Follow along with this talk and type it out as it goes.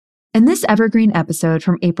In this evergreen episode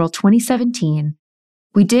from April 2017,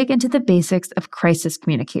 we dig into the basics of crisis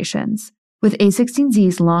communications with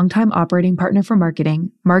A16Z's longtime operating partner for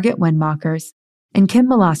marketing, Margit Wennmachers, and Kim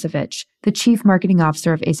Milosevich, the chief marketing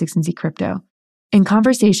officer of A16Z Crypto, in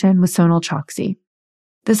conversation with Sonal Choksi.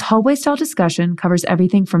 This hallway-style discussion covers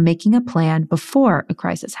everything from making a plan before a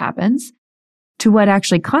crisis happens, to what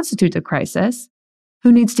actually constitutes a crisis,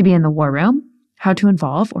 who needs to be in the war room, how to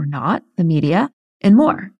involve or not the media, and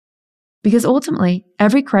more. Because ultimately,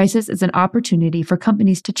 every crisis is an opportunity for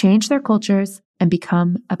companies to change their cultures and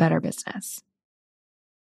become a better business.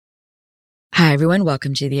 Hi, everyone.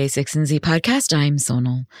 Welcome to the A16Z podcast. I'm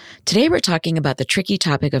Sonal. Today, we're talking about the tricky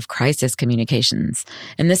topic of crisis communications.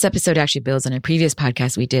 And this episode actually builds on a previous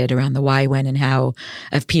podcast we did around the why, when, and how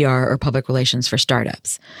of PR or public relations for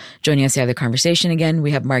startups. Joining us to have the conversation again,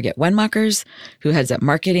 we have Margit Wennmachers, who heads up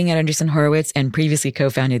marketing at Andreessen Horowitz and previously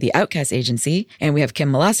co-founded the Outcast agency. And we have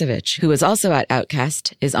Kim Milosevich, who is also at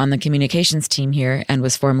Outcast, is on the communications team here, and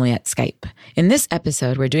was formerly at Skype. In this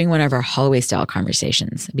episode, we're doing one of our hallway-style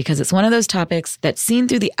conversations because it's one of those topics that's seen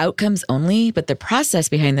through the outcomes only, but the process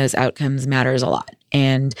behind those outcomes matters a lot.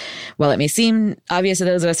 And while it may seem obvious to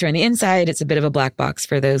those of us who are on the inside, it's a bit of a black box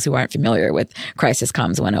for those who aren't familiar with Crisis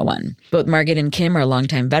Comms 101. Both Margit and Kim are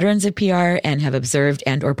longtime veterans of PR and have observed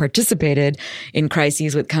and or participated in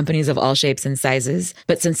crises with companies of all shapes and sizes.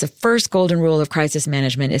 But since the first golden rule of crisis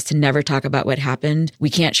management is to never talk about what happened, we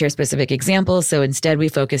can't share specific examples. So instead, we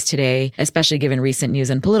focus today, especially given recent news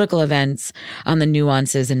and political events, on the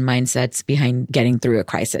nuances and mindsets behind getting through a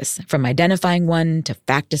crisis, from identifying one to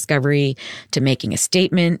fact discovery to making a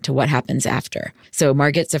statement to what happens after. So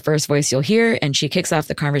Margit's the first voice you'll hear, and she kicks off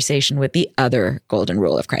the conversation with the other golden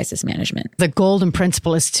rule of crisis management. The golden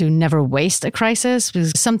principle is to never waste a crisis,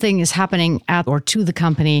 because something is happening at or to the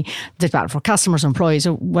company that's bad for customers, employees,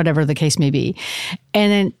 or whatever the case may be.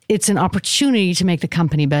 And then it's an opportunity to make the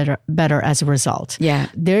company better as a result. Yeah.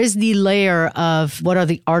 There is the layer of what are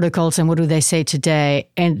the articles and what do they say today?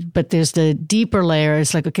 But there's the deeper layer.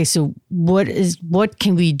 It's like, okay, so what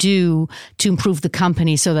can we do to improve the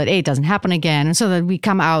company so that it doesn't happen again, and so that we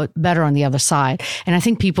come out better on the other side? And I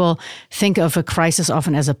think people think of a crisis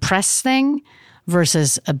often as a press thing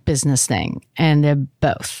versus a business thing, and they're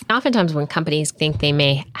both. Oftentimes when companies think they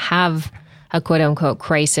may have a quote-unquote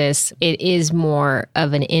crisis, it is more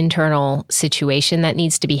of an internal situation that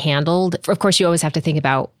needs to be handled. Of course, you always have to think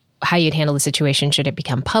about how you'd handle the situation should it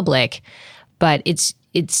become public, but it's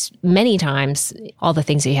many times all the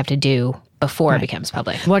things that you have to do before it becomes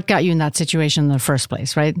public. What got you in that situation in the first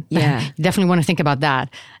place, right? Yeah. You definitely want to think about that.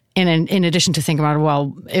 And in addition to think about,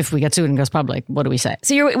 well, if we get sued and goes public, what do we say?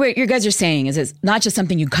 So what you guys are saying is it's not just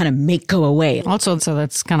something you kind of make go away. Also, so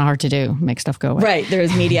that's kind of hard to do, make stuff go away. Right.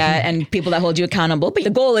 There's media and people that hold you accountable. But the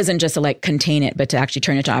goal isn't just to contain it, but to actually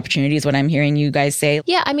turn it to opportunities, what I'm hearing you guys say.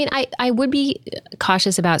 Yeah. I mean, I would be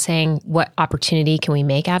cautious about saying what opportunity can we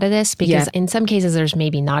make out of this? Because in some cases, there's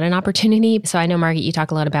maybe not an opportunity. So I know, Margit, you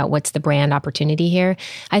talk a lot about what's the brand opportunity here.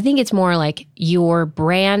 I think it's more like your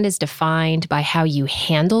brand is defined by how you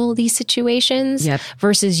handle these situations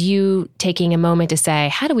versus you taking a moment to say,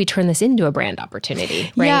 how do we turn this into a brand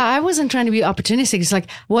opportunity? Right? Yeah, I wasn't trying to be opportunistic. It's like,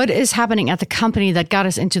 what is happening at the company that got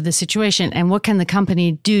us into this situation, and what can the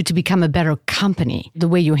company do to become a better company? The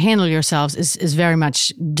way you handle yourselves is very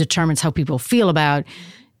much determines how people feel about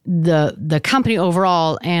the company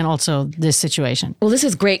overall and also this situation. Well, this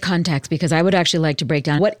is great context because I would actually like to break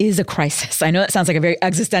down what is a crisis. I know that sounds like a very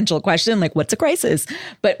existential question, like what's a crisis?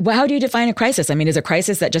 But how do you define a crisis? I mean, is a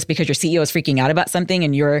crisis that just because your CEO is freaking out about something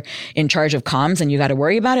and you're in charge of comms and you got to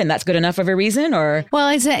worry about it and that's good enough of a reason? Or well,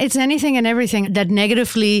 it's anything and everything that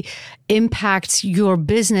negatively impacts your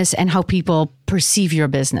business and how people perceive your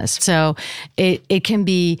business. So it can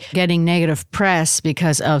be getting negative press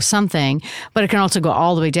because of something, but it can also go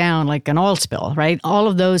all the way down like an oil spill, right? All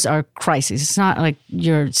of those are crises. It's not like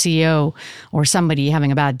your CEO or somebody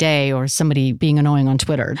having a bad day or somebody being annoying on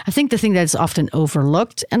Twitter. I think the thing that's often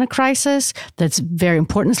overlooked in a crisis that's very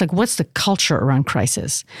important is like, what's the culture around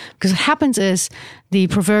crisis? Because what happens is the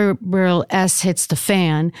proverbial S hits the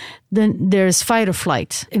fan, then there's fight or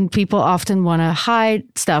flight. And people often want to hide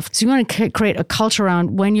stuff. So you want to create a culture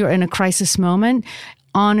around when you're in a crisis moment,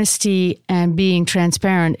 honesty and being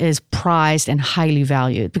transparent is prized and highly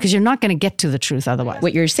valued because you're not going to get to the truth otherwise.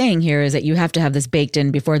 What you're saying here is that you have to have this baked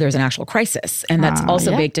in before there's an actual crisis. And that's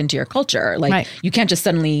also baked into your culture. Like you can't just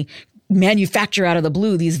suddenly manufacture out of the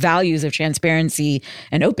blue these values of transparency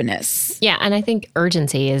and openness. Yeah. And I think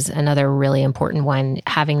urgency is another really important one,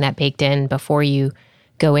 having that baked in before you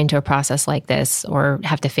go into a process like this or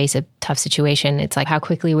have to face a tough situation. It's like, how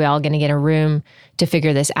quickly are we all going to get a room to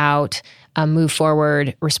figure this out? move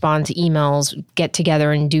forward, respond to emails, get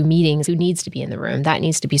together and do meetings. Who needs to be in the room? That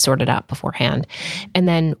needs to be sorted out beforehand. And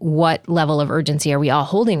then what level of urgency are we all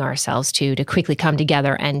holding ourselves to quickly come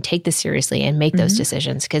together and take this seriously and make those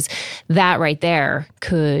decisions? Because that right there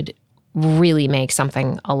could really make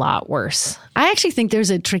something a lot worse. I actually think there's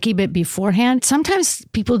a tricky bit beforehand. Sometimes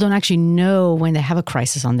people don't actually know when they have a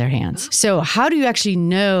crisis on their hands. So how do you actually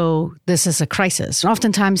know this is a crisis? And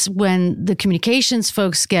oftentimes when the communications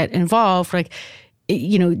folks get involved,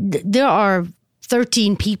 there are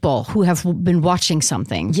 13 people who have been watching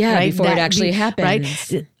something. Yeah, right? before it actually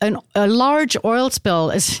happens. Right? A large oil spill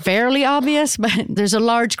is fairly obvious, but there's a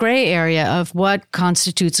large gray area of what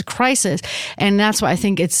constitutes a crisis. And that's why I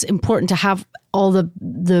think it's important to have all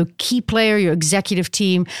the key player, your executive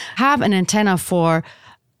team, have an antenna for,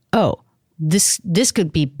 this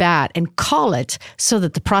could be bad, and call it so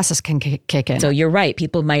that the process can kick in. So you're right.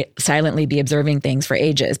 People might silently be observing things for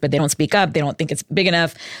ages, but they don't speak up. They don't think it's big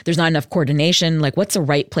enough. There's not enough coordination. Like, what's the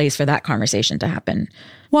right place for that conversation to happen?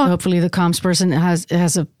 Well, hopefully the comms person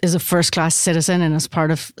is a first-class citizen and is part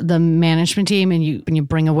of the management team, and you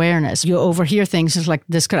bring awareness. You overhear things. It's like,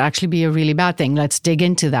 this could actually be a really bad thing. Let's dig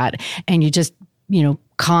into that. And you just,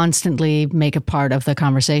 constantly make a part of the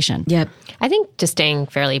conversation. Yep. I think just staying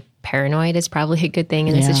fairly paranoid is probably a good thing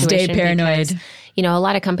in this situation. Stay paranoid. Because, a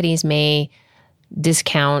lot of companies may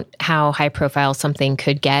discount how high profile something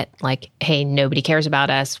could get. Like, hey, nobody cares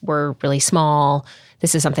about us. We're really small.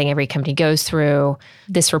 This is something every company goes through.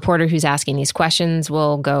 This reporter who's asking these questions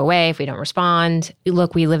will go away if we don't respond.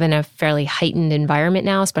 Look, we live in a fairly heightened environment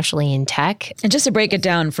now, especially in tech. And just to break it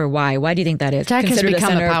down for why do you think that is? Tech has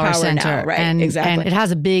become a power center, now, right? And it has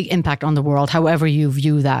a big impact on the world, however you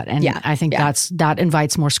view that. And I think that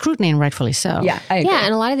invites more scrutiny, and rightfully so. Yeah, I agree. Yeah,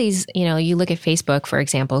 and a lot of these, you look at Facebook, for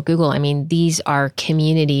example, Google. I mean, these are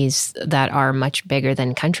communities that are much bigger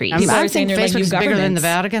than countries. I think Facebook's bigger than the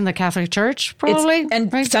Vatican, the Catholic Church, probably.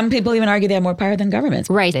 Some people even argue they have more power than governments.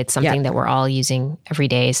 Right. It's something that we're all using every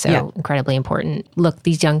day. So incredibly important. Look,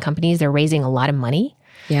 these young companies, they're raising a lot of money.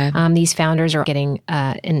 Yeah. These founders are getting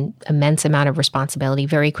an immense amount of responsibility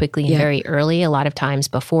very quickly and very early, a lot of times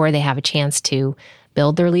before they have a chance to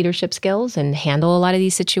build their leadership skills and handle a lot of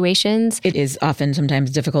these situations. It is often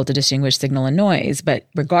sometimes difficult to distinguish signal and noise, but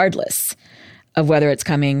regardless of whether it's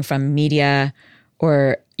coming from media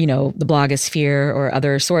or, the blogosphere or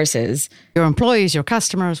other sources. Your employees, your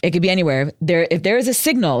customers. It could be anywhere. If there is a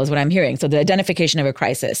signal, is what I'm hearing. So the identification of a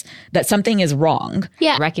crisis, that something is wrong.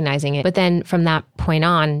 Yeah, recognizing it. But then from that point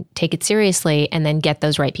on, take it seriously and then get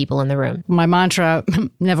those right people in the room. My mantra,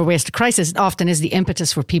 never waste a crisis, often is the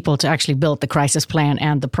impetus for people to actually build the crisis plan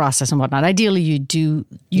and the process and whatnot. Ideally, you do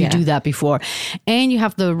that before. And you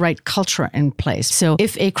have the right culture in place. So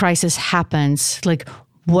if a crisis happens,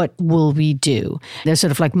 what will we do? They're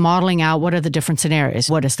sort of like modeling out what are the different scenarios.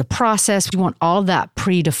 What is the process? You want all that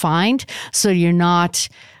predefined so you're not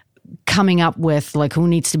coming up with who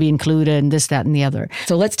needs to be included and this, that, and the other.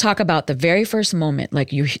 So let's talk about the very first moment.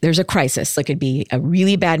 There's a crisis. It could be a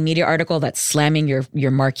really bad media article that's slamming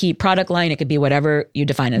your marquee product line. It could be whatever you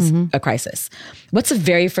define as a crisis. What's the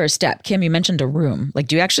very first step? Kim, you mentioned a room.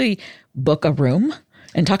 Do you actually book a room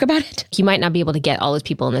and talk about it? You might not be able to get all those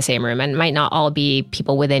people in the same room, and it might not all be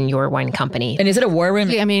people within your one company. And is it a war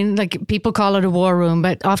room? I mean, people call it a war room,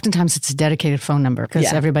 but oftentimes it's a dedicated phone number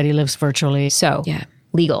because everybody lives virtually. So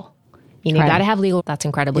legal. You got to have legal. That's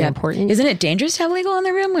incredibly important. Isn't it dangerous to have legal in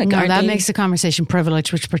the room? No, that makes the conversation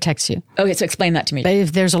privileged, which protects you. Okay, so explain that to me. But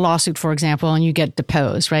if there's a lawsuit, for example, and you get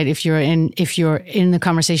deposed, right? If you're in the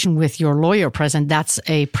conversation with your lawyer present, that's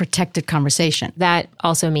a protected conversation. That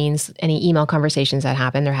also means any email conversations that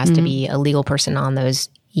happen, there has to be a legal person on those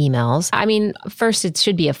emails. I mean, first, it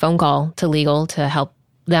should be a phone call to legal to help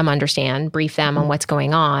them understand, brief them on what's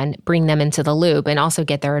going on, bring them into the loop, and also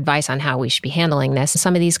get their advice on how we should be handling this.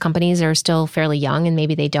 Some of these companies are still fairly young and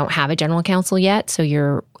maybe they don't have a general counsel yet. So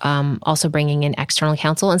you're also bringing in external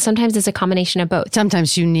counsel. And sometimes it's a combination of both.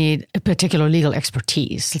 Sometimes you need a particular legal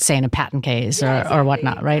expertise, let's say in a patent case or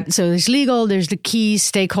whatnot, right? So there's legal, there's the key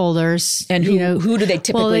stakeholders. And who do they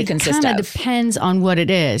typically consist of? It kind of depends on what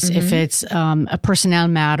it is. If it's a personnel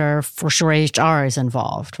matter, for sure HR is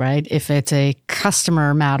involved, right? If it's a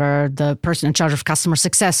customer matter, the person in charge of customer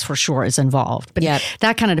success for sure is involved. But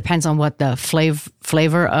that kind of depends on what the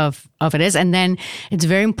flavor of it is. And then it's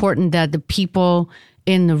very important that the people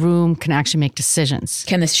in the room can actually make decisions.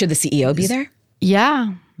 Should the CEO be there?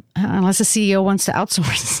 Yeah. Unless the CEO wants to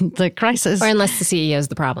outsource the crisis. Or unless the CEO is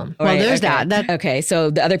the problem. Well, there's that. Okay, so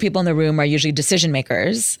the other people in the room are usually decision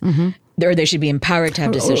makers. Or they should be empowered to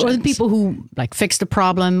have decisions. Or the people who like fixed the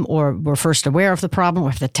problem or were first aware of the problem or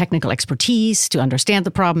have the technical expertise to understand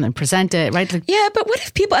the problem and present it, right? Like, yeah, but what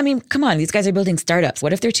if people, I mean, come on, these guys are building startups.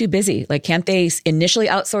 What if they're too busy? Like, can't they initially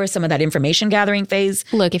outsource some of that information gathering phase?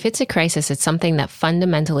 Look, if it's a crisis, it's something that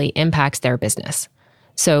fundamentally impacts their business.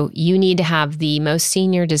 So you need to have the most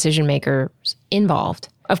senior decision makers involved.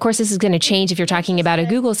 Of course, this is going to change if you're talking about a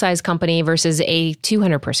Google-sized company versus a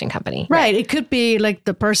 200-person company. Right. It could be like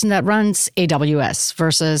the person that runs AWS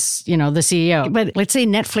versus, the CEO. But let's say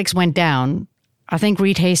Netflix went down. I think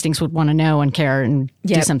Reed Hastings would want to know and care and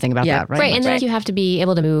do something about that, right? Right. And then you have to be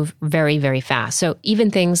able to move very, very fast. So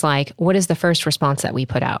even things like, what is the first response that we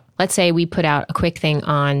put out? Let's say we put out a quick thing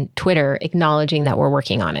on Twitter acknowledging that we're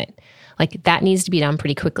working on it. Like that needs to be done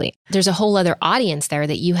pretty quickly. There's a whole other audience there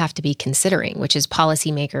that you have to be considering, which is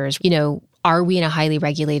policymakers. Are we in a highly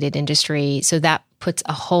regulated industry? So that puts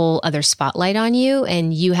a whole other spotlight on you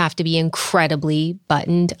and you have to be incredibly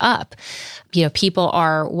buttoned up. People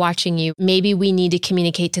are watching you. Maybe we need to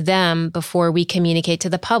communicate to them before we communicate to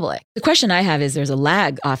the public. The question I have is there's a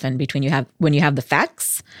lag often between when you have the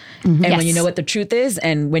facts and when you know what the truth is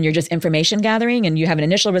and when you're just information gathering and you have an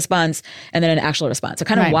initial response and then an actual response. So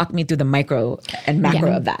kind of walk me through the micro and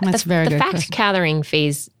macro of that. That's very good. The fact gathering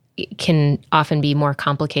phase can often be more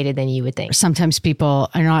complicated than you would think. Sometimes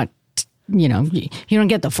people are not, you don't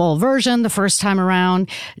get the full version the first time around.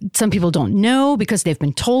 Some people don't know because they've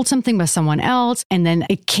been told something by someone else. And then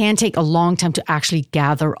it can take a long time to actually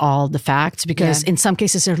gather all the facts because in some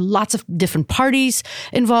cases there are lots of different parties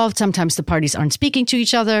involved. Sometimes the parties aren't speaking to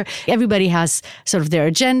each other. Everybody has sort of their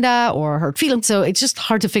agenda or hurt feelings. So it's just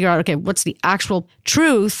hard to figure out, okay, what's the actual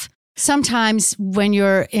truth? Sometimes when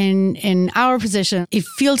you're in our position, it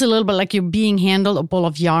feels a little bit like you're being handled a ball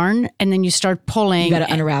of yarn and then you start pulling. You got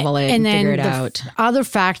to unravel it and figure it out. Other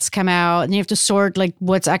facts come out and you have to sort like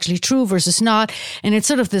what's actually true versus not. And it's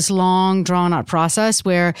sort of this long drawn out process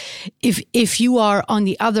where if you are on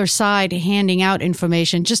the other side handing out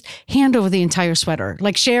information, just hand over the entire sweater,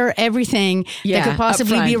 like share everything that could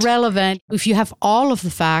possibly be relevant. If you have all of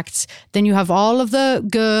the facts, then you have all of the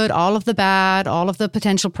good, all of the bad, all of the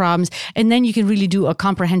potential problems. And then you can really do a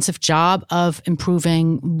comprehensive job of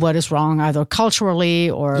improving what is wrong, either culturally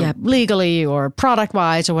or legally or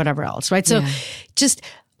product-wise or whatever else, right? So just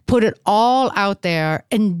put it all out there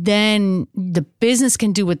and then the business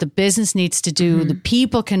can do what the business needs to do. The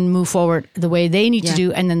people can move forward the way they need to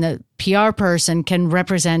do. And then the PR person can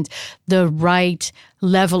represent the right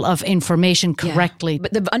level of information correctly.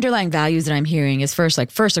 But the underlying values that I'm hearing is first,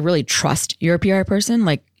 to really trust your PR person,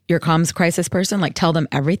 like your comms crisis person, like tell them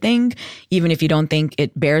everything, even if you don't think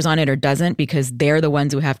it bears on it or doesn't, because they're the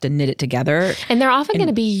ones who have to knit it together. And they're often going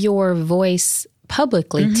to be your voice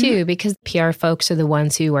publicly too, because PR folks are the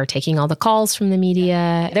ones who are taking all the calls from the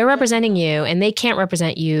media. They're representing you and they can't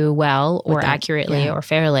represent you well or accurately or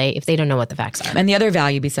fairly if they don't know what the facts are. And the other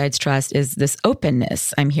value besides trust is this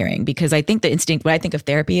openness I'm hearing, because I think the instinct, when I think of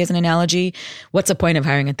therapy as an analogy, what's the point of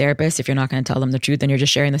hiring a therapist if you're not going to tell them the truth and you're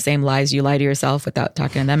just sharing the same lies you lie to yourself without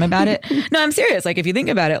talking to them about it? No, I'm serious. Like if you think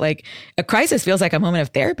about it, like a crisis feels like a moment of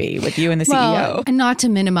therapy with you and the CEO. And not to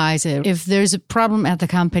minimize it. If there's a problem at the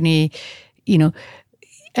company,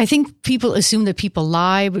 I think people assume that people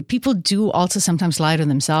lie, but people do also sometimes lie to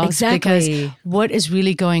themselves. Exactly. Because what is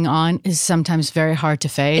really going on is sometimes very hard to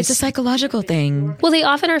face. It's a psychological thing. Well, they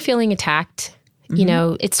often are feeling attacked.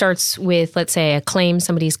 It starts with, let's say, a claim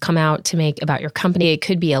somebody's come out to make about your company. It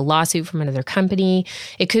could be a lawsuit from another company.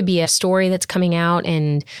 It could be a story that's coming out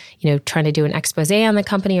and, trying to do an expose on the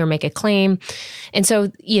company or make a claim. And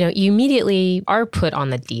so, you immediately are put on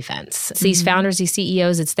the defense. So these founders, these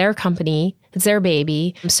CEOs, it's their company. It's their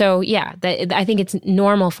baby. So, I think it's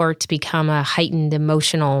normal for it to become a heightened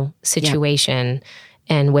emotional situation.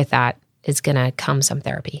 And with that is going to come some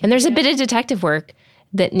therapy. And there's a bit of detective work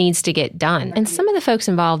that needs to get done. And some of the folks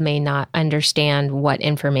involved may not understand what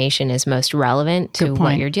information is most relevant to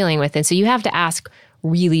what you're dealing with. And so you have to ask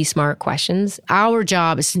really smart questions. Our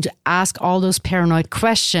job is to ask all those paranoid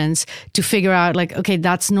questions to figure out like, okay,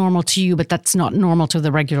 that's normal to you, but that's not normal to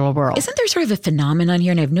the regular world. Isn't there sort of a phenomenon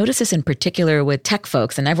here? And I've noticed this in particular with tech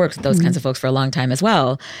folks, and I've worked with those kinds of folks for a long time as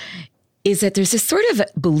well, is that there's this sort of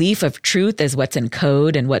belief of truth as what's in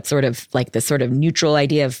code and what's sort of like this sort of neutral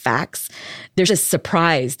idea of facts. There's a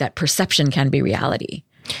surprise that perception can be reality.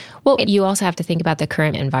 Well, you also have to think about the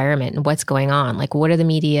current environment and what's going on. Like, what are the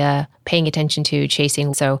media paying attention to,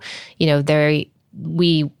 chasing? So,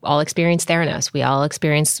 we all experience Theranos. We all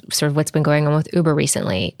experience sort of what's been going on with Uber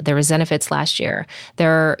recently. There was Zenefits last year.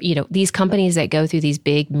 There are, these companies that go through these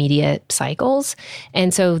big media cycles.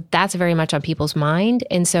 And so that's very much on people's mind.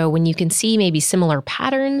 And so when you can see maybe similar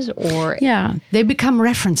patterns or... Yeah, they become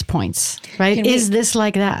reference points, right? Is this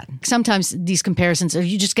like that? Sometimes these comparisons,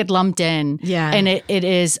 you just get lumped in and it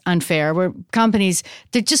is unfair. Where companies,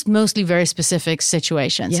 they're just mostly very specific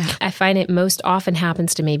situations. Yeah. I find it most often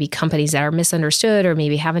happens to maybe companies that are misunderstood or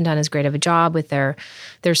maybe haven't done as great of a job with their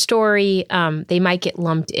story. They might get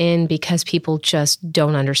lumped in because people just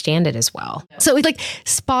don't understand it as well. So it's like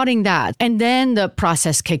spotting that. And then the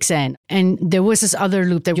process kicks in. And there was this other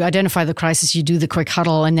loop that you identify the crisis, you do the quick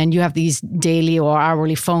huddle, and then you have these daily or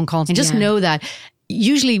hourly phone calls. And just know that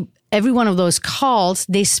usually every one of those calls,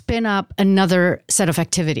 they spin up another set of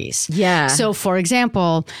activities. Yeah. So for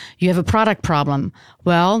example, you have a product problem.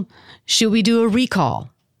 Well, should we do a recall?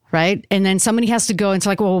 Right? And then somebody has to go and it's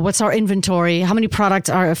like, well, what's our inventory? How many products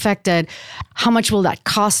are affected? How much will that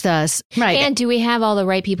cost us? Right. And do we have all the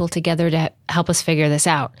right people together to help us figure this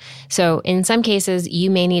out? So in some cases,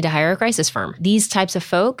 you may need to hire a crisis firm. These types of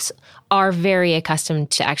folks are very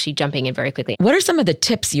accustomed to actually jumping in very quickly. What are some of the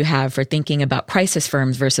tips you have for thinking about crisis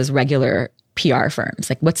firms versus regular PR firms?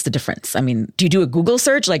 Like, what's the difference? I mean, do you do a Google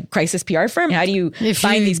search like crisis PR firm? How do you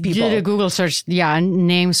find these people? If you did a Google search,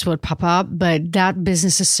 names would pop up, but that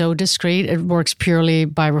business is so discreet. It works purely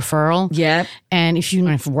by referral. Yeah. And if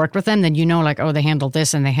you've worked with them, then they handle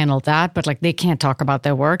this and they handle that, but they can't talk about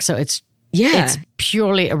their work. So it's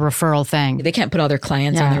purely a referral thing. They can't put all their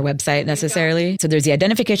clients on their website necessarily. So there's the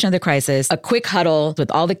identification of the crisis, a quick huddle with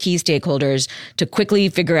all the key stakeholders to quickly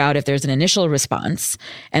figure out if there's an initial response.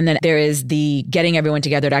 And then there is the getting everyone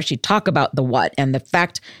together to actually talk about the what and the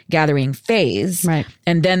fact gathering phase. Right.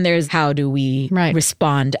 And then there's how do we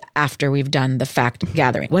respond after we've done the fact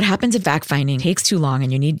gathering. What happens if fact finding takes too long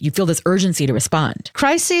and you feel this urgency to respond?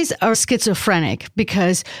 Crises are schizophrenic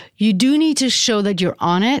because you do need to show that you're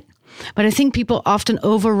on it. But I think people often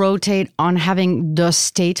over-rotate on having the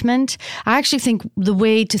statement. I actually think the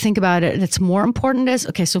way to think about it that's more important is,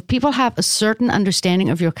 so people have a certain understanding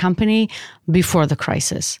of your company before the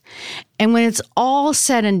crisis. And when it's all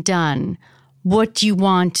said and done, what do you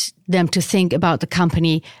want them to think about the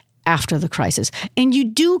company after the crisis? And you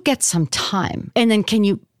do get some time. And then can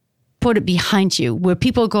you put it behind you where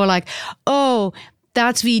people go like, oh,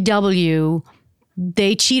 that's VW.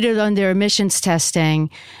 They cheated on their emissions testing.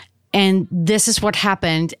 And this is what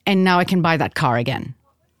happened, and now I can buy that car again.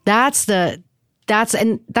 And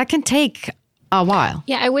that can take a while.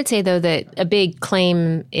 Yeah, I would say, though, that a big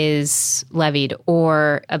claim is levied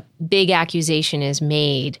or a big accusation is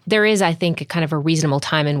made. There is, I think, a kind of a reasonable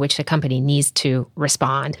time in which the company needs to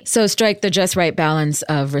respond. So strike the just right balance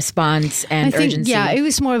of response and urgency. Yeah, it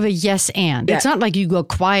was more of a yes and. Yeah. It's not like you go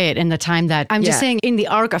quiet in the time that, I'm just saying, in the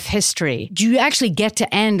arc of history, do you actually get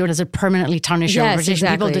to end or does it permanently tarnish your reputation?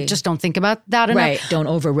 Exactly. People that just don't think about that enough. Right, don't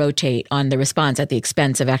over-rotate on the response at the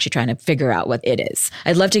expense of actually trying to figure out what it is.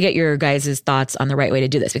 I'd love to get your guys' thoughts on the right way to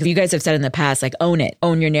do this, because you guys have said in the past, own it,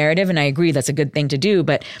 own your narrative. And I agree, that's a good thing to do.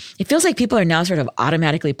 But it feels like people are now sort of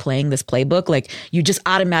automatically playing this playbook. You just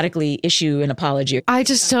automatically issue an apology. I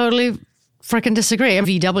just totally freaking disagree.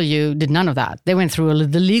 VW did none of that. They went through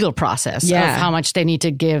the legal process of how much they need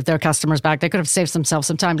to give their customers back. They could have saved themselves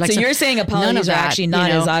some time. So you're saying apologies are actually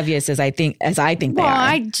not as obvious as I think they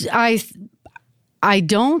are. I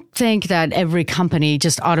don't think that every company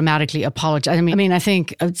just automatically apologizes. I mean, I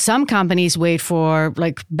think some companies wait for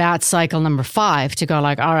bat cycle number 5 to go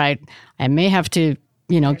all right, I may have to,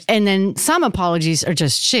 and then some apologies are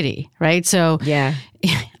just shitty, right? So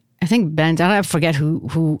I think Ben, I forget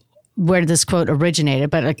where this quote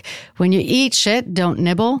originated, but when you eat shit, don't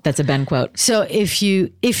nibble. That's a Ben quote. So if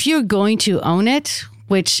you're going to own it,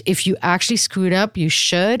 which if you actually screwed up, you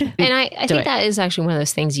should. And I think that is actually one of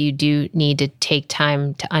those things you do need to take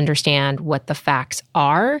time to understand what the facts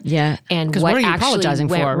are. Yeah. And what actually apologizing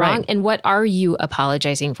went wrong. Right. And what are you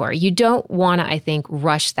apologizing for? You don't want to, I think,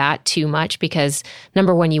 rush that too much because,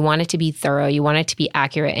 number one, you want it to be thorough. You want it to be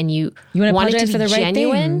accurate. And you want it to be for the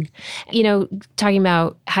genuine. Right thing. Talking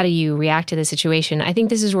about how do you react to the situation, I think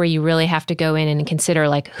this is where you really have to go in and consider,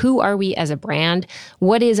 who are we as a brand?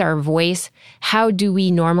 What is our voice? How do we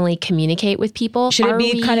normally communicate with people? Should it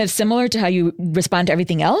be kind of similar to how you respond to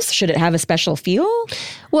everything else? Should it have a special feel?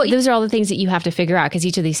 Well, those are all the things that you have to figure out because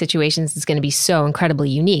each of these situations is going to be so incredibly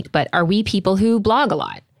unique. But are we people who blog a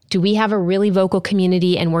lot? Do we have a really vocal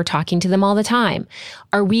community and we're talking to them all the time?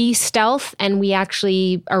 Are we stealth and we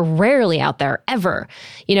actually are rarely out there ever?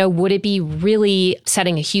 Would it be really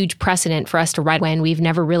setting a huge precedent for us to write when we've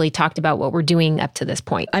never really talked about what we're doing up to this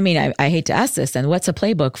point? I mean, I hate to ask this, then what's a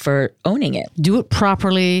playbook for owning it? Do it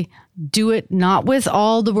properly. Do it not with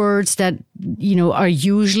all the words that, are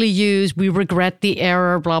usually used. We regret the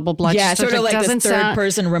error, blah, blah, blah. Yeah, sort of like this third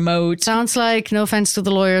person remote. Sounds like, no offense to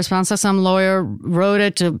the lawyers, sounds like some lawyer wrote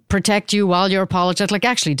it to protect you while you're apologizing. Like,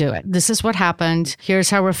 actually do it. This is what happened. Here's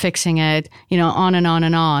how we're fixing it, on and on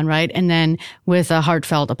and on, right? And then with a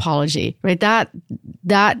heartfelt apology, right? That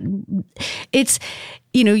it's,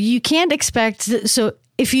 you can't expect, so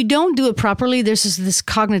if you don't do it properly, there's this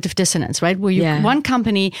cognitive dissonance, right? Where you're one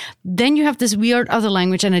company, then you have this weird other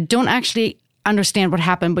language and I don't actually understand what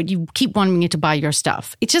happened, but you keep wanting me to buy your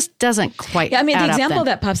stuff. It just doesn't quite the example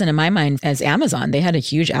that pops into my mind is Amazon. They had a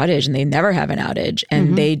huge outage and they never have an outage.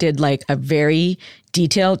 And they did like a very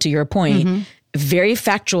detailed, to your point, very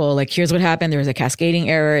factual, like here's what happened. There was a cascading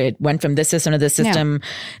error. It went from this system to this system.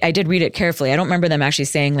 Yeah. I did read it carefully. I don't remember them actually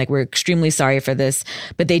saying like, we're extremely sorry for this,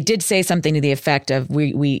 but they did say something to the effect of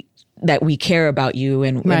that we care about you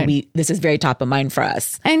and this is very top of mind for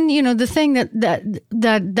us. And, the thing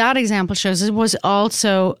that example shows it was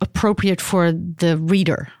also appropriate for the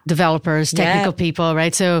reader, developers, technical people,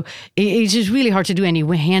 right? So it's just really hard to do any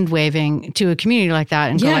hand waving to a community like that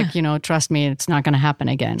and go like, trust me, it's not going to happen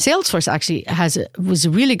again. Salesforce actually was a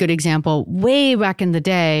really good example way back in the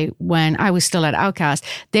day when I was still at Outcast.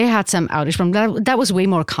 They had some outage from that was way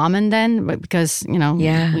more common then because,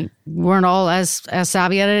 we weren't all as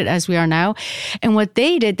savvy at it as we are now. And what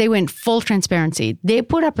they did, they went full transparency. They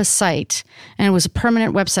put up a site and it was a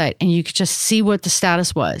permanent website and you could just see what the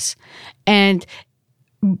status was. And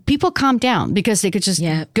people calmed down because they could just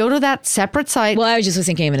go to that separate site. Well, I was just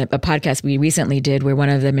thinking of a podcast we recently did where one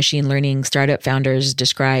of the machine learning startup founders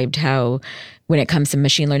described how when it comes to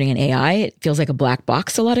machine learning and AI, it feels like a black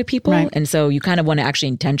box to a lot of people. Right. And so you kind of want to actually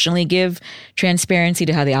intentionally give transparency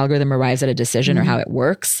to how the algorithm arrives at a decision or how it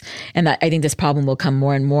works. And that I think this problem will come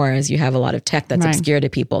more and more as you have a lot of tech that's obscure to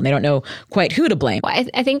people and they don't know quite who to blame. Well,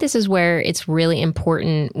 I think this is where it's really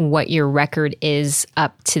important what your record is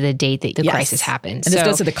up to the date that the crisis happened. And this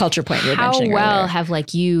goes to the culture point you were mentioning earlier. How well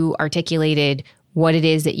have you articulated what it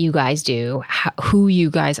is that you guys do, who you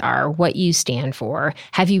guys are, what you stand for?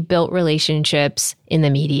 Have you built relationships in the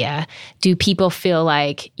media? Do people feel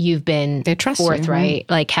like you've been forthright?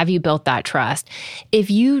 Like, have you built that trust?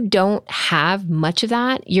 If you don't have much of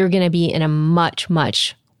that, you're going to be in a much,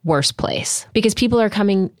 much worse place because people are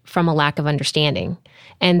coming from a lack of understanding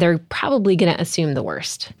and they're probably going to assume the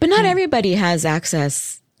worst. But not everybody has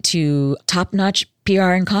access to top-notch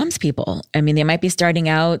PR and comms people. I mean, they might be starting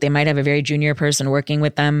out, they might have a very junior person working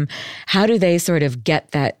with them. How do they sort of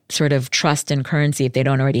get that sort of trust and currency if they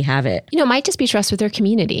don't already have it? It might just be trust with their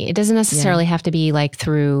community. It doesn't necessarily have to be like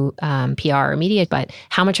through PR or media, but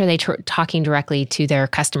how much are they talking directly to their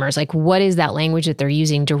customers? Like, what is that language that they're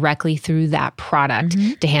using directly through that product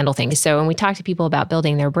to handle things? So when we talk to people about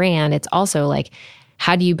building their brand, it's also like,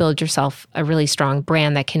 how do you build yourself a really strong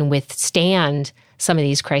brand that can withstand some of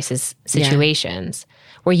these crisis situations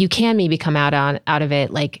where you can maybe come out of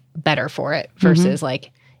it like better for it versus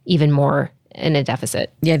like even more in a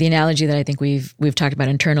deficit. Yeah, the analogy that I think we've talked about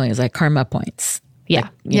internally is like karma points. Yeah.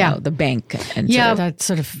 Like, you know, the bank. And that's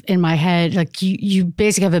sort of in my head. Like you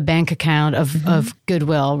basically have a bank account of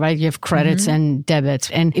goodwill, right? You have credits and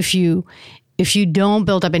debits. And if you don't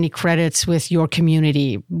build up any credits with your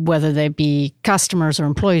community, whether they be customers or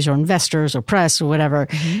employees or investors or press or whatever,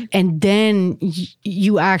 and then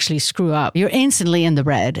you actually screw up, you're instantly in the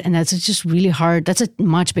red. And that's just really hard. That's a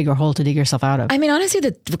much bigger hole to dig yourself out of. I mean, honestly,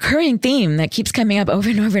 the recurring theme that keeps coming up over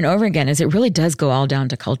and over and over again is it really does go all down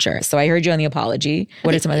to culture. So I heard you on the apology.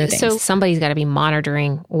 What are some other things? So somebody's got to be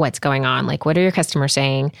monitoring what's going on. Like, what are your customers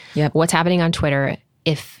saying? What's happening on Twitter?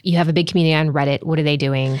 If you have a big community on Reddit, what are they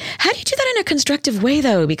doing? How do you do that in a constructive way,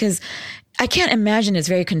 though? Because I can't imagine it's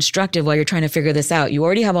very constructive while you're trying to figure this out. You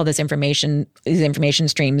already have all these information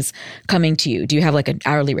streams coming to you. Do you have like an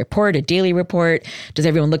hourly report, a daily report? Does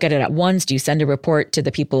everyone look at it at once? Do you send a report to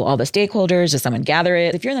the people, all the stakeholders? Does someone gather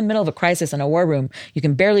it? If you're in the middle of a crisis in a war room, you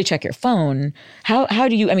can barely check your phone. How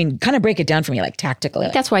do you, kind of break it down for me, like tactically.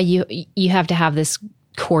 That's why you have to have this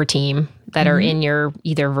core team that are in your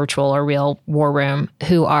either virtual or real war room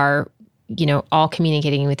who are all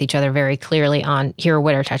communicating with each other very clearly on here are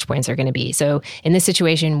what our touch points are going to be. So in this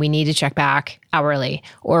situation, we need to check back hourly,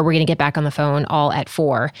 or we're going to get back on the phone all at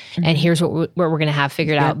 4. And here's what we're going to have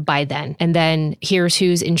figured out by then. And then here's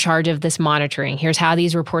who's in charge of this monitoring. Here's how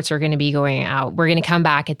these reports are going to be going out. We're going to come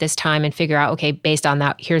back at this time and figure out, okay, based on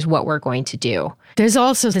that, here's what we're going to do. There's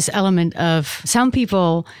also this element of some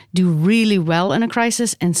people do really well in a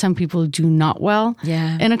crisis and some people do not well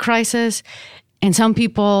in a crisis. And some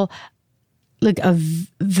people are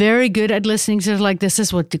very good at listening to like, this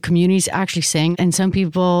is what the community is actually saying. And some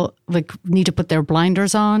people need to put their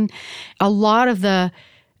blinders on. A lot of the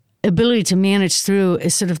ability to manage through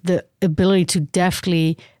is sort of the ability to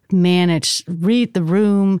deftly manage, read the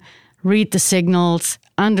room, read the signals,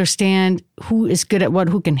 understand who is good at what,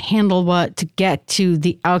 who can handle what to get to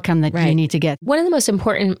the outcome that you need to get. One of the most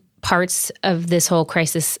important parts of this whole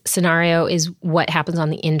crisis scenario is what happens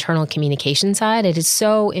on the internal communication side. It is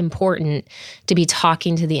so important to be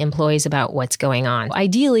talking to the employees about what's going on.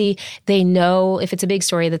 Ideally, they know if it's a big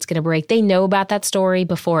story that's going to break, they know about that story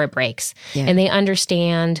before it breaks. And they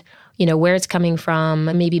understand where it's coming from,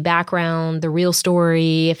 maybe background, the real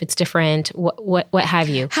story, if it's different, what have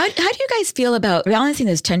you. How do you guys feel about balancing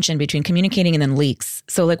this tension between communicating and then leaks?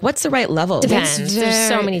 So what's the right level? Depends. There's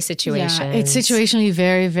so many situations. Yeah, it's situationally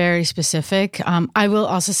very, very specific. I will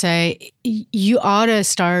also say you ought to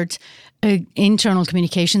start an internal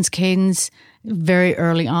communications cadence very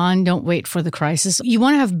early on. Don't wait for the crisis. You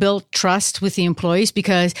want to have built trust with the employees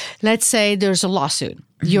because let's say there's a lawsuit.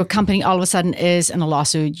 Your company all of a sudden is in a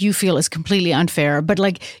lawsuit. You feel is completely unfair, but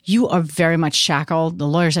you are very much shackled. The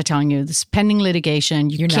lawyers are telling you this is pending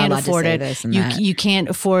litigation. You can't afford it. You can't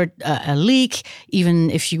afford a leak,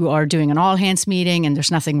 even if you are doing an all hands meeting and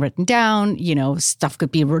there's nothing written down. Stuff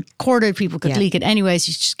could be recorded. People could leak it anyways.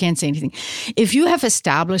 You just can't say anything. If you have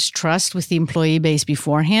established trust with the employee base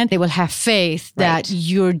beforehand, they will have faith that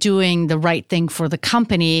you're doing the right thing for the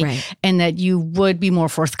company and that you would be more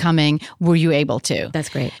forthcoming were you able to.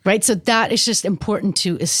 That's great. Right. So that is just important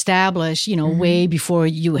to establish, way before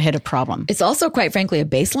you hit a problem. It's also, quite frankly, a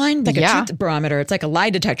baseline, like a truth barometer. It's like a lie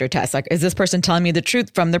detector test. Like, is this person telling me the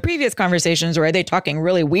truth from the previous conversations, or are they talking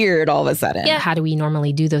really weird all of a sudden? Yeah. How do we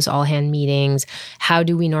normally do those all-hand meetings? How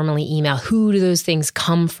do we normally email? Who do those things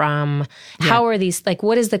come from? How are these,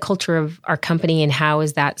 what is the culture of our company and how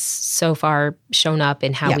is that so far shown up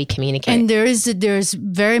in how we communicate? And there's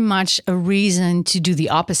very much a reason to do the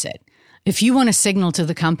opposite. If you want to signal to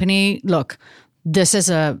the company, look, this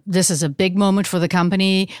is a big moment for the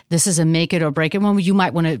company. This is a make it or break it moment. You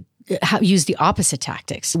might want to use the opposite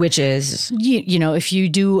tactics, which is, if you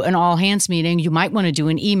do an all hands meeting, you might want to do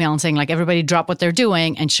an email and saying everybody drop what they're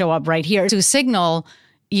doing and show up right here to signal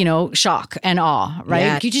shock and awe, right?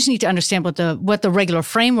 Yeah. You just need to understand what the regular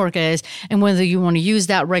framework is and whether you want to use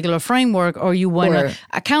that regular framework or you want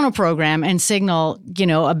a counter program and signal,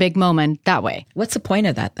 a big moment that way. What's the point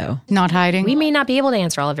of that, though? Not hiding. We may not be able to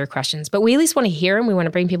answer all of your questions, but we at least want to hear them. We want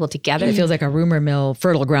to bring people together. It feels like a rumor mill,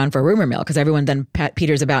 fertile ground for a rumor mill, because everyone then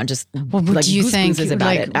peters about and just do you think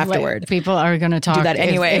about it afterward. People are going to talk do that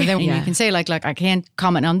anyway. And you can say I can't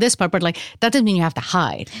comment on this part, but that doesn't mean you have to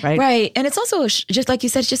hide, right? Right. And it's also just like you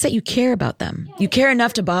said, it's just that you care about them. You care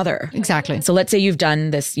enough to bother. Exactly. So let's say you've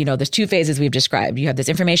done this, there's 2 phases we've described. You have this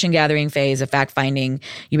information gathering phase of fact finding.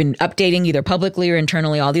 You've been updating either publicly or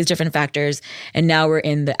internally all these different factors. And now we're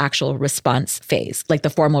in the actual response phase, like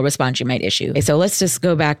the formal response you might issue. Okay, so let's just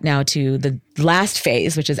go back now to the last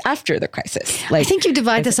phase, which is after the crisis. I think you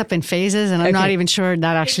divide this up in phases, and I'm not even sure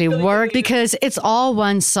that actually worked because it's all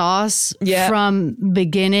one sauce from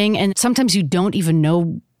beginning. And sometimes you don't even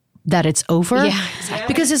know that it's over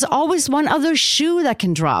because there's always one other shoe that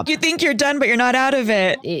can drop. You think you're done, but you're not out of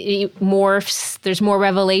it. It morphs. There's more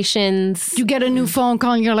revelations. You get a new phone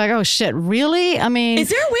call and you're like, oh shit, really? I mean, is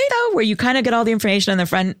there a way though where you kind of get all the information on the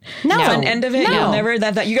front end of it? No. You'll never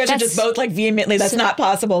that you guys are just both vehemently, that's not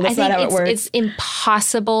possible. That's not how it works. It's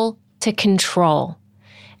impossible to control.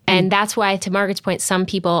 And that's why, to Margit's point, some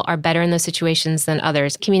people are better in those situations than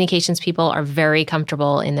others. Communications people are very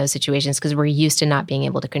comfortable in those situations because we're used to not being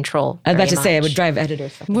able to control. I was about to say, it would drive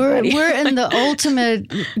editors. We're in the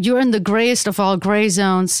ultimate, you're in the grayest of all gray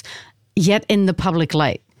zones, yet in the public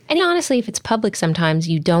light. And honestly, if it's public, sometimes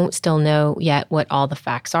you don't still know yet what all the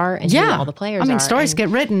facts are and who all the players are. I mean, stories get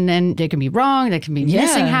written and they can be wrong. They can be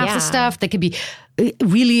missing half the stuff. They can be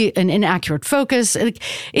really an inaccurate focus.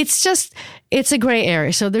 It's a gray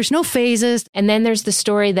area. So there's no phases. And then there's the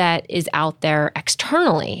story that is out there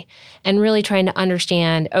externally and really trying to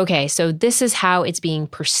understand, okay, so this is how it's being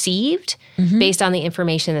perceived based on the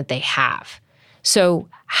information that they have. So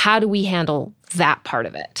how do we handle that part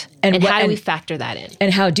of it. And how do we factor that in?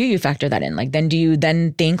 And how do you factor that in? Like, then do you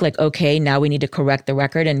then think like, okay, now we need to correct the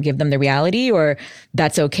record and give them the reality, or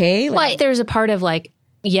that's okay? Well, there's a part of like,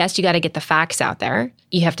 yes, you got to get the facts out there.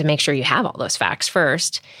 You have to make sure you have all those facts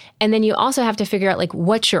first. And then you also have to figure out like,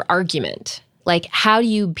 what's your argument? Like, how do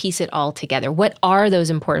you piece it all together? What are those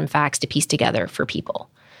important facts to piece together for people?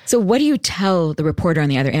 So what do you tell the reporter on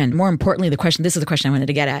the other end? More importantly, this is the question I wanted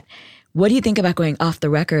to get at. What do you think about going off the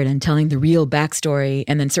record and telling the real backstory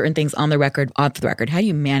and then certain things on the record, off the record? How do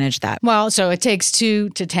you manage that? Well, so it takes two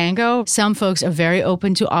to tango. Some folks are very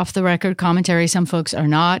open to off the record commentary. Some folks are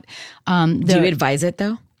not. Do you advise it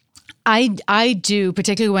though? I do,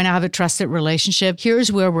 particularly when I have a trusted relationship.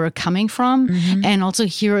 Here's where we're coming from. And also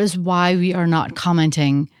here is why we are not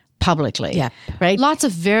commenting publicly. Yeah. Right? Lots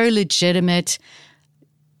of very legitimate,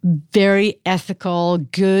 very ethical,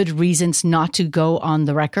 good reasons not to go on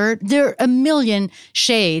the record. There are a million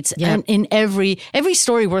shades, and in every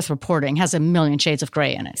story worth reporting has a million shades of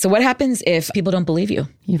gray in it. So what happens if people don't believe you?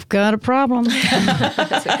 You've got a problem.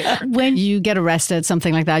 When you get arrested,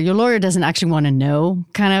 something like that, your lawyer doesn't actually want to know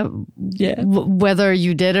kind of whether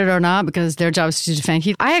you did it or not, because their job is to defend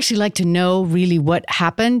you. I actually like to know really what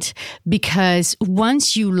happened, because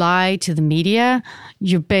once you lie to the media,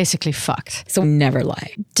 you're basically fucked. So never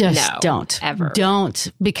lie. Just don't. Ever. Don't,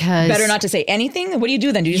 because... Better not to say anything? What do you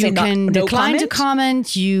do then? Do you say no comment? You can decline to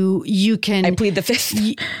comment. You can... I plead the fifth.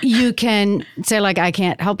 You can say, like, I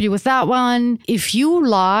can't help you with that one. If you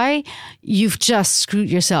lie, you've just screwed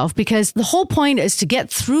yourself, because the whole point is to get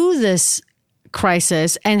through this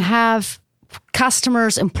crisis and have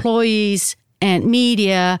customers, employees, and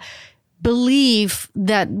media believe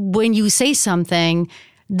that when you say something,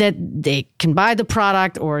 that they can buy the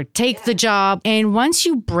product or take the job. And once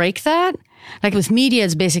you break that, like with media,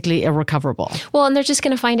 it's basically irrecoverable. Well, and they're just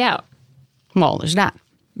going to find out. Well, there's that.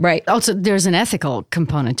 Right. Also, there's an ethical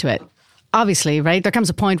component to it. Obviously, right? There comes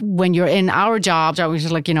a point when you're in our jobs, I was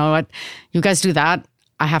just like, you know what, you guys do that,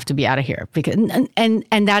 I have to be out of here. Because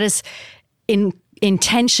and that is in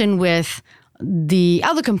tension with the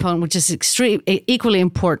other component, which is equally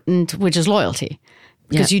important, which is loyalty.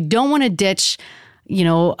 Because you don't want to ditch, you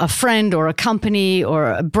know, a friend or a company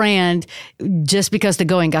or a brand just because the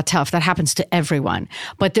going got tough. That happens to everyone.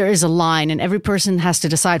 But there is a line, and every person has to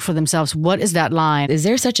decide for themselves, what is that line? Is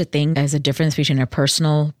there such a thing as a difference between a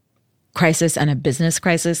personal crisis and a business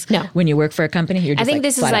crisis? No. When you work for a company, you're just I think like,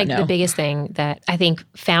 this is like the biggest thing that I think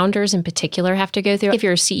founders in particular have to go through. If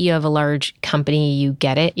you're a CEO of a large company, you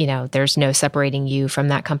get it. You know, there's no separating you from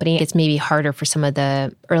that company. It's maybe harder for some of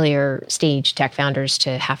the earlier stage tech founders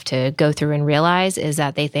to have to go through and realize is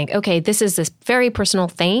that they think, okay, this is this very personal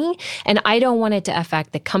thing, and I don't want it to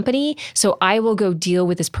affect the company, so I will go deal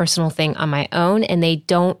with this personal thing on my own. And they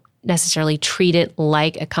don't necessarily treat it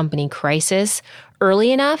like a company crisis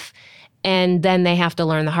early enough. And then they have to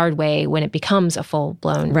learn the hard way when it becomes a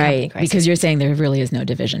full-blown company crisis. Because you're saying there really is no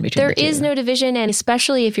division between the two. There is no division, and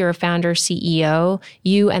especially if you're a founder, CEO,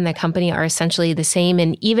 you and the company are essentially the same.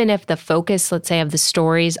 And even if the focus, let's say, of the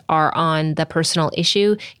stories are on the personal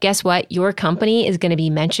issue, guess what? Your company is going to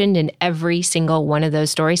be mentioned in every single one of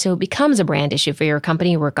those stories. So it becomes a brand issue for your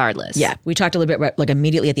company regardless. Yeah. We talked a little bit about like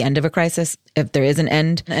immediately at the end of a crisis, if there is an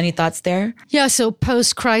end. Any thoughts there? Yeah, so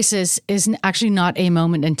post-crisis is actually not a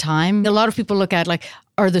moment in time. A lot of people look at like,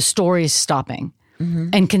 are the stories stopping?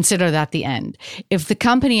 And consider that the end. If the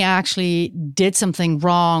company actually did something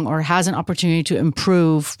wrong or has an opportunity to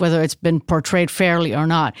improve, whether it's been portrayed fairly or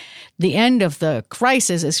not, the end of the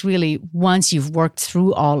crisis is really once you've worked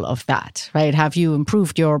through all of that, right? Have you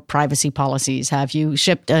improved your privacy policies? Have you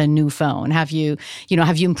shipped a new phone? Have you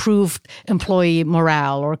improved employee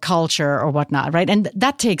morale or culture or whatnot, right? And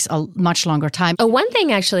that takes a much longer time. One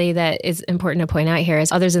thing actually that is important to point out here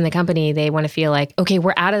is others in the company, they want to feel like, okay,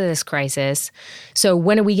 we're out of this crisis. So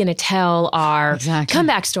when are we going to tell our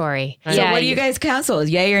comeback story? So what do you guys counsel?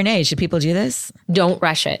 Yay or nay? Should people do this? Don't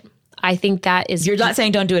rush it. I think that is... You're not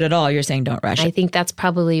saying don't do it at all. You're saying don't rush it. I think that's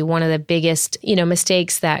probably one of the biggest,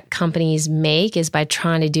 mistakes that companies make is by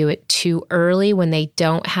trying to do it too early when they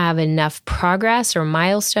don't have enough progress or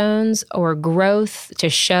milestones or growth to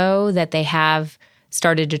show that they have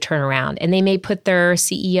started to turn around. And they may put their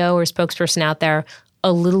CEO or spokesperson out there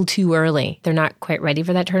a little too early. They're not quite ready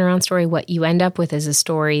for that turnaround story. What you end up with is a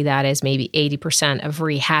story that is maybe 80% of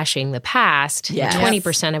rehashing the past,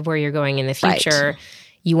 20% of where you're going in the future. Right.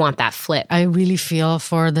 You want that flip. I really feel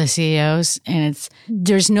for the CEOs, and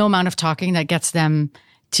there's no amount of talking that gets them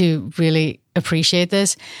to really appreciate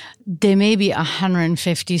this. There may be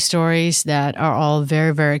 150 stories that are all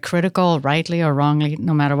very, very critical, rightly or wrongly,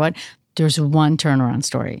 no matter what. There's one turnaround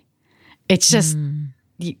story. It's just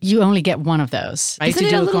you only get one of those. Right? Isn't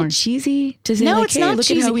it a little cheesy to say, no, it's not look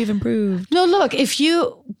cheesy. at how we've improved? No, look,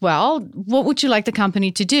 what would you like the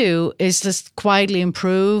company to do is just quietly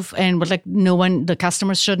improve and the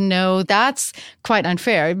customers shouldn't know. That's quite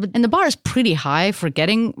unfair. And the bar is pretty high for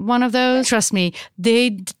getting one of those. Trust me,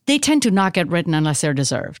 they tend to not get written unless they're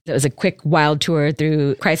deserved. That was a quick wild tour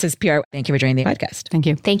through crisis PR. Thank you for joining the podcast. Thank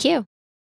you. Thank you.